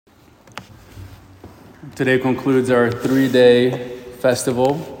Today concludes our 3-day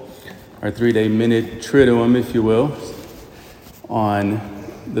festival, our 3-day mini Triduum, if you will. On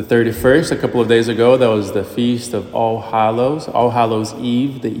the 31st, a couple of days ago, that was the Feast of All Hallows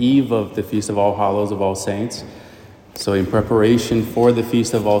Eve, the eve of the Feast of All Hallows of All Saints. So in preparation for the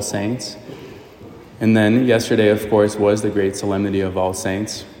Feast of All Saints. And then yesterday, of course, was the great solemnity of All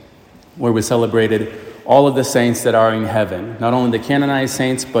Saints, where we celebrated all of the saints that are in heaven. Not only the canonized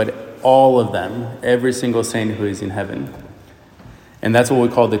saints, but all of them, every single saint who is in heaven. And that's what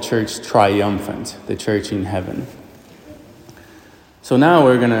we call the church triumphant, the church in heaven. So now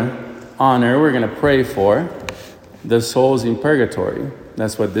we're going to pray for the souls in purgatory.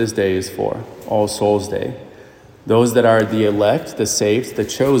 That's what this day is for, All Souls Day. Those that are the elect, the saved, the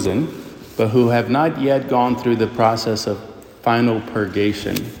chosen, but who have not yet gone through the process of final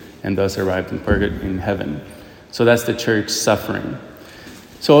purgation and thus arrived in heaven. So that's the church suffering.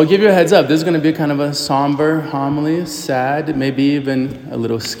 So I'll give you a heads up. This is going to be kind of a somber homily, sad, maybe even a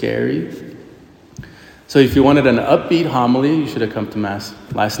little scary. So if you wanted an upbeat homily, you should have come to Mass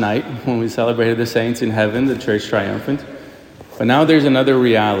last night when we celebrated the saints in heaven, the church triumphant. But now there's another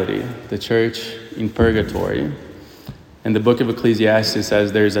reality, the church in purgatory. And the book of Ecclesiastes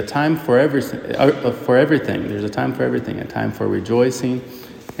says there's a time for everything. There's a time for everything, a time for rejoicing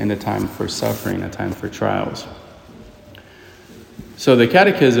and a time for suffering, a time for trials. So the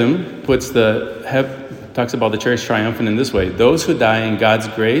Catechism talks about the church triumphant in this way: those who die in God's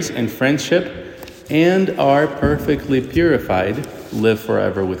grace and friendship and are perfectly purified live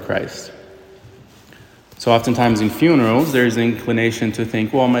forever with Christ. So oftentimes in funerals, there's an inclination to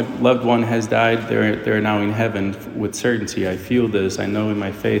think, well, my loved one has died, they're now in heaven with certainty. I feel this, I know in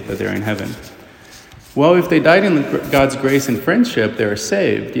my faith that they're in heaven. Well, if they died in God's grace and friendship, they're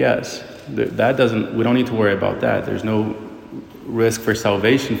saved, yes. We don't need to worry about that. There's no risk for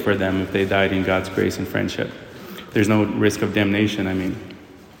salvation for them if they died in God's grace and friendship. There's no risk of damnation,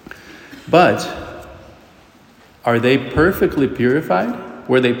 But are they perfectly purified?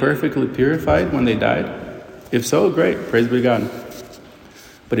 Were they perfectly purified when they died? If so, great. Praise be to God.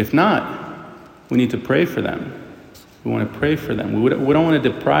 But if not, we need to pray for them. We want to pray for them. We don't want to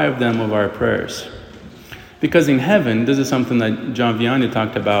deprive them of our prayers. Because in heaven, this is something that John Vianney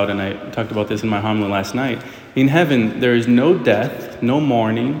talked about, and I talked about this in my homily last night. In heaven, there is no death, no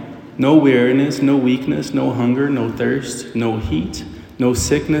mourning, no weariness, no weakness, no hunger, no thirst, no heat, no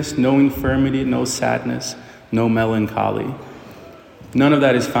sickness, no infirmity, no sadness, no melancholy. None of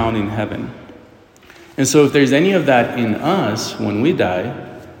that is found in heaven. And so if there's any of that in us when we die,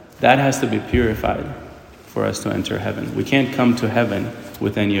 that has to be purified for us to enter heaven. We can't come to heaven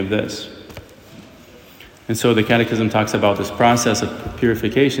with any of this. And so the Catechism talks about this process of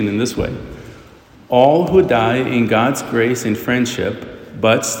purification in this way: all who die in God's grace and friendship,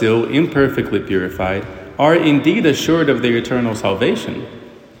 but still imperfectly purified, are indeed assured of their eternal salvation.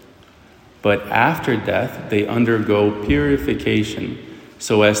 But after death, they undergo purification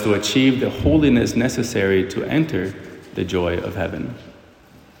so as to achieve the holiness necessary to enter the joy of heaven.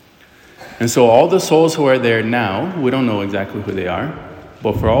 And so all the souls who are there now, we don't know exactly who they are,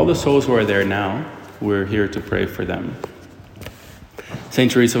 but for all the souls who are there now, we're here to pray for them.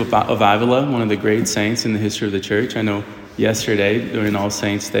 Saint Teresa of Avila, one of the great saints in the history of the church. I know yesterday, during All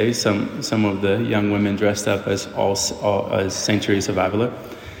Saints' Day, some of the young women dressed up as Saint Teresa of Avila.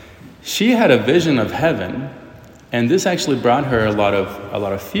 She had a vision of heaven, and this actually brought her a lot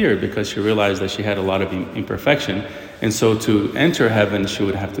of fear, because she realized that she had a lot of imperfection, and so to enter heaven, she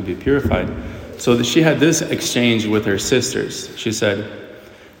would have to be purified. So she had this exchange with her sisters. She said,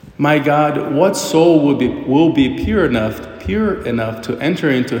 "My God, what soul will be pure enough to enter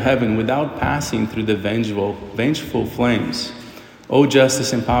into heaven without passing through the vengeful flames? O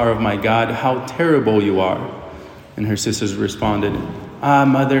justice and power of my God, how terrible you are!" And her sisters responded, "Ah,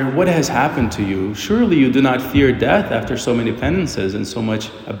 Mother, what has happened to you? Surely you do not fear death after so many penances and so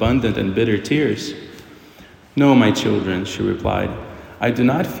much abundant and bitter tears." "No, my children," she replied, "I do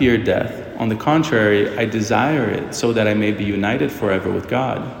not fear death. On the contrary, I desire it so that I may be united forever with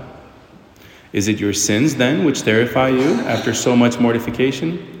God." "Is it your sins, then, which terrify you after so much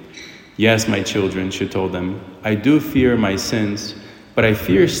mortification?" "Yes, my children," she told them, "I do fear my sins, but I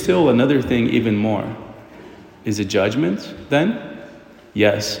fear still another thing even more." "Is it judgment, then?"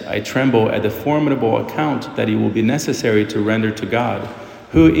 "Yes, I tremble at the formidable account that it will be necessary to render to God,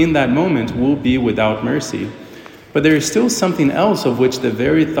 who in that moment will be without mercy. But there is still something else of which the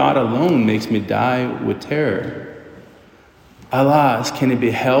very thought alone makes me die with terror." "Alas, can it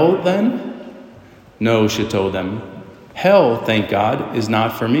be hell, then?" "No," she told them. "Hell, thank God, is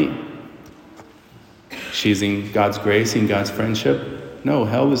not for me." She's in God's grace, in God's friendship. No,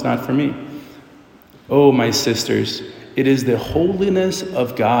 hell is not for me. Oh, my sisters, it is the holiness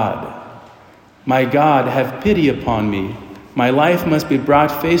of God. My God, have pity upon me. My life must be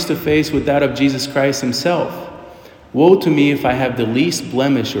brought face to face with that of Jesus Christ himself. Woe to me if I have the least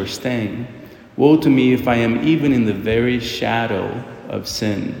blemish or stain. Woe to me if I am even in the very shadow of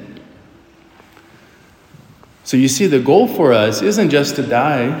sin. So you see, the goal for us isn't just to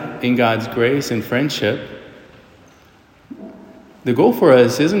die in God's grace and friendship. The goal for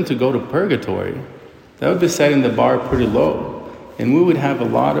us isn't to go to purgatory. That would be setting the bar pretty low. And we would have a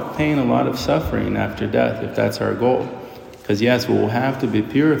lot of pain, a lot of suffering after death if that's our goal. Because yes, we will have to be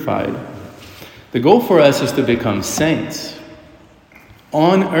purified. The goal for us is to become saints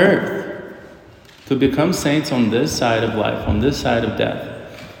on earth. To become saints on this side of life, on this side of death.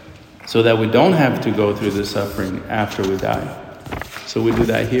 So that we don't have to go through the suffering after we die. So we do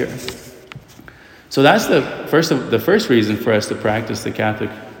that here. So that's the first reason for us to practice the Catholic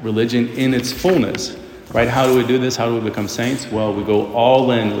religion in its fullness. Right? How do we do this? How do we become saints? Well, we go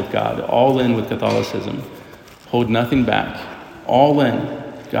all in with God, all in with Catholicism. Hold nothing back. All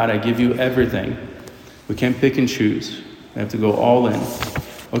in. God, I give you everything. We can't pick and choose. We have to go all in.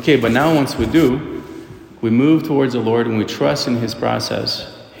 Okay, but now once we do, we move towards the Lord and we trust in his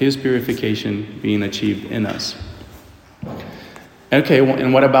process, his purification being achieved in us. Okay,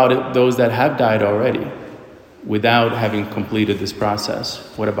 and what about those that have died already without having completed this process?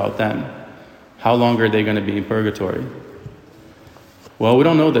 What about them? How long are they going to be in purgatory? Well, we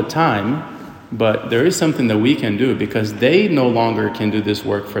don't know the time, but there is something that we can do because they no longer can do this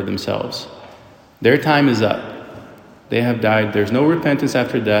work for themselves. Their time is up. They have died. There's no repentance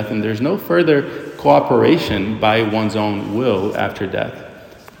after death, and there's no further cooperation by one's own will after death.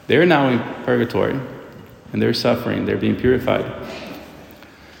 They're now in purgatory, and they're suffering. They're being purified.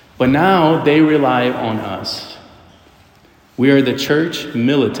 But now they rely on us. We are the church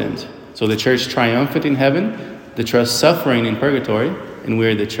militant. So the church triumphant in heaven, the church suffering in purgatory, and we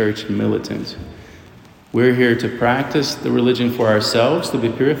are the church militant. We're here to practice the religion for ourselves, to be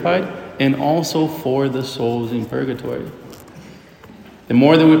purified, and also for the souls in purgatory. The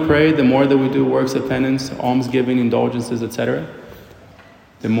more that we pray, the more that we do works of penance, almsgiving, indulgences, etc.,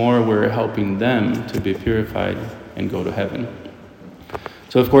 the more we're helping them to be purified and go to heaven.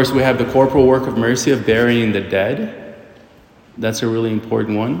 So, of course, we have the corporal work of mercy of burying the dead. That's a really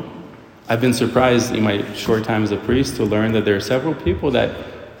important one. I've been surprised in my short time as a priest to learn that there are several people that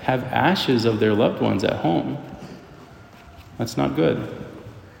have ashes of their loved ones at home. That's not good.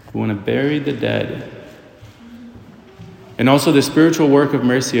 We want to bury the dead. And also the spiritual work of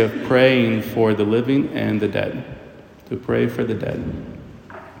mercy of praying for the living and the dead. To pray for the dead.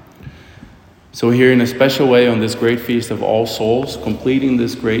 So here in a special way on this great feast of All Souls, completing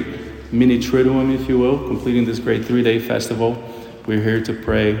this great mini Triduum, if you will, completing this great 3-day festival, we're here to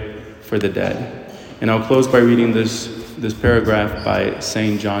pray for the dead. And I'll close by reading this paragraph by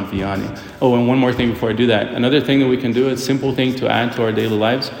St. John Vianney. Oh, and one more thing before I do that. Another thing that we can do, a simple thing to add to our daily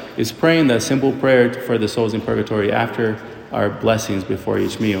lives, is praying that simple prayer for the souls in purgatory after our blessings before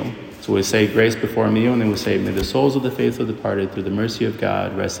each meal. So we say grace before a meal, and then we say, may the souls of the faithful departed through the mercy of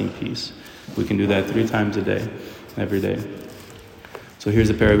God rest in peace. We can do that 3 times a day, every day. So here's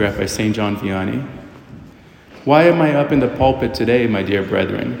a paragraph by St. John Vianney. Why am I up in the pulpit today, my dear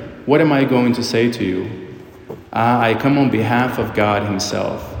brethren? What am I going to say to you? I come on behalf of God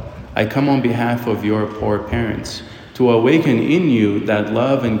himself. I come on behalf of your poor parents, to awaken in you that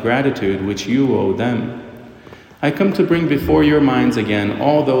love and gratitude which you owe them. I come to bring before your minds again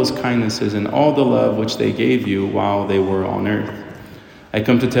all those kindnesses and all the love which they gave you while they were on earth. I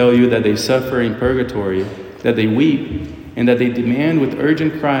come to tell you that they suffer in purgatory, that they weep, and that they demand with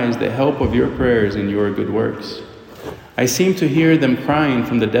urgent cries the help of your prayers and your good works. I seem to hear them crying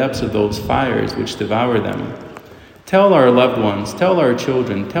from the depths of those fires which devour them. Tell our loved ones, tell our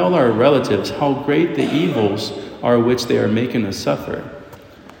children, tell our relatives how great the evils are which they are making us suffer.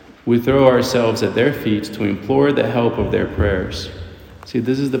 We throw ourselves at their feet to implore the help of their prayers. See,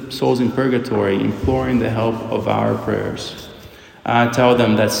 this is the souls in purgatory imploring the help of our prayers. I tell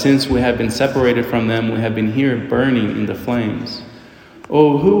them that since we have been separated from them, we have been here burning in the flames.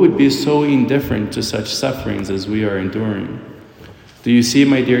 Oh, who would be so indifferent to such sufferings as we are enduring? Do you see,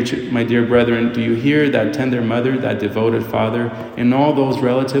 my dear brethren, do you hear that tender mother, that devoted father, and all those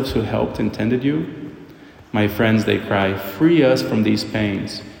relatives who helped and tended you? My friends, they cry, free us from these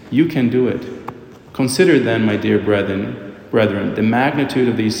pains. You can do it. Consider then, my dear brethren, the magnitude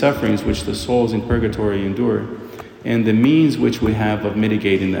of these sufferings which the souls in purgatory endure, and the means which we have of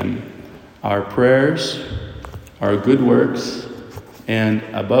mitigating them. Our prayers, our good works, and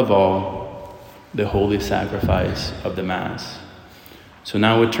above all, the holy sacrifice of the Mass. So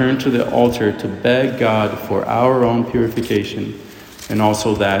now we turn to the altar to beg God for our own purification and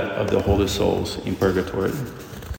also that of the holy souls in purgatory.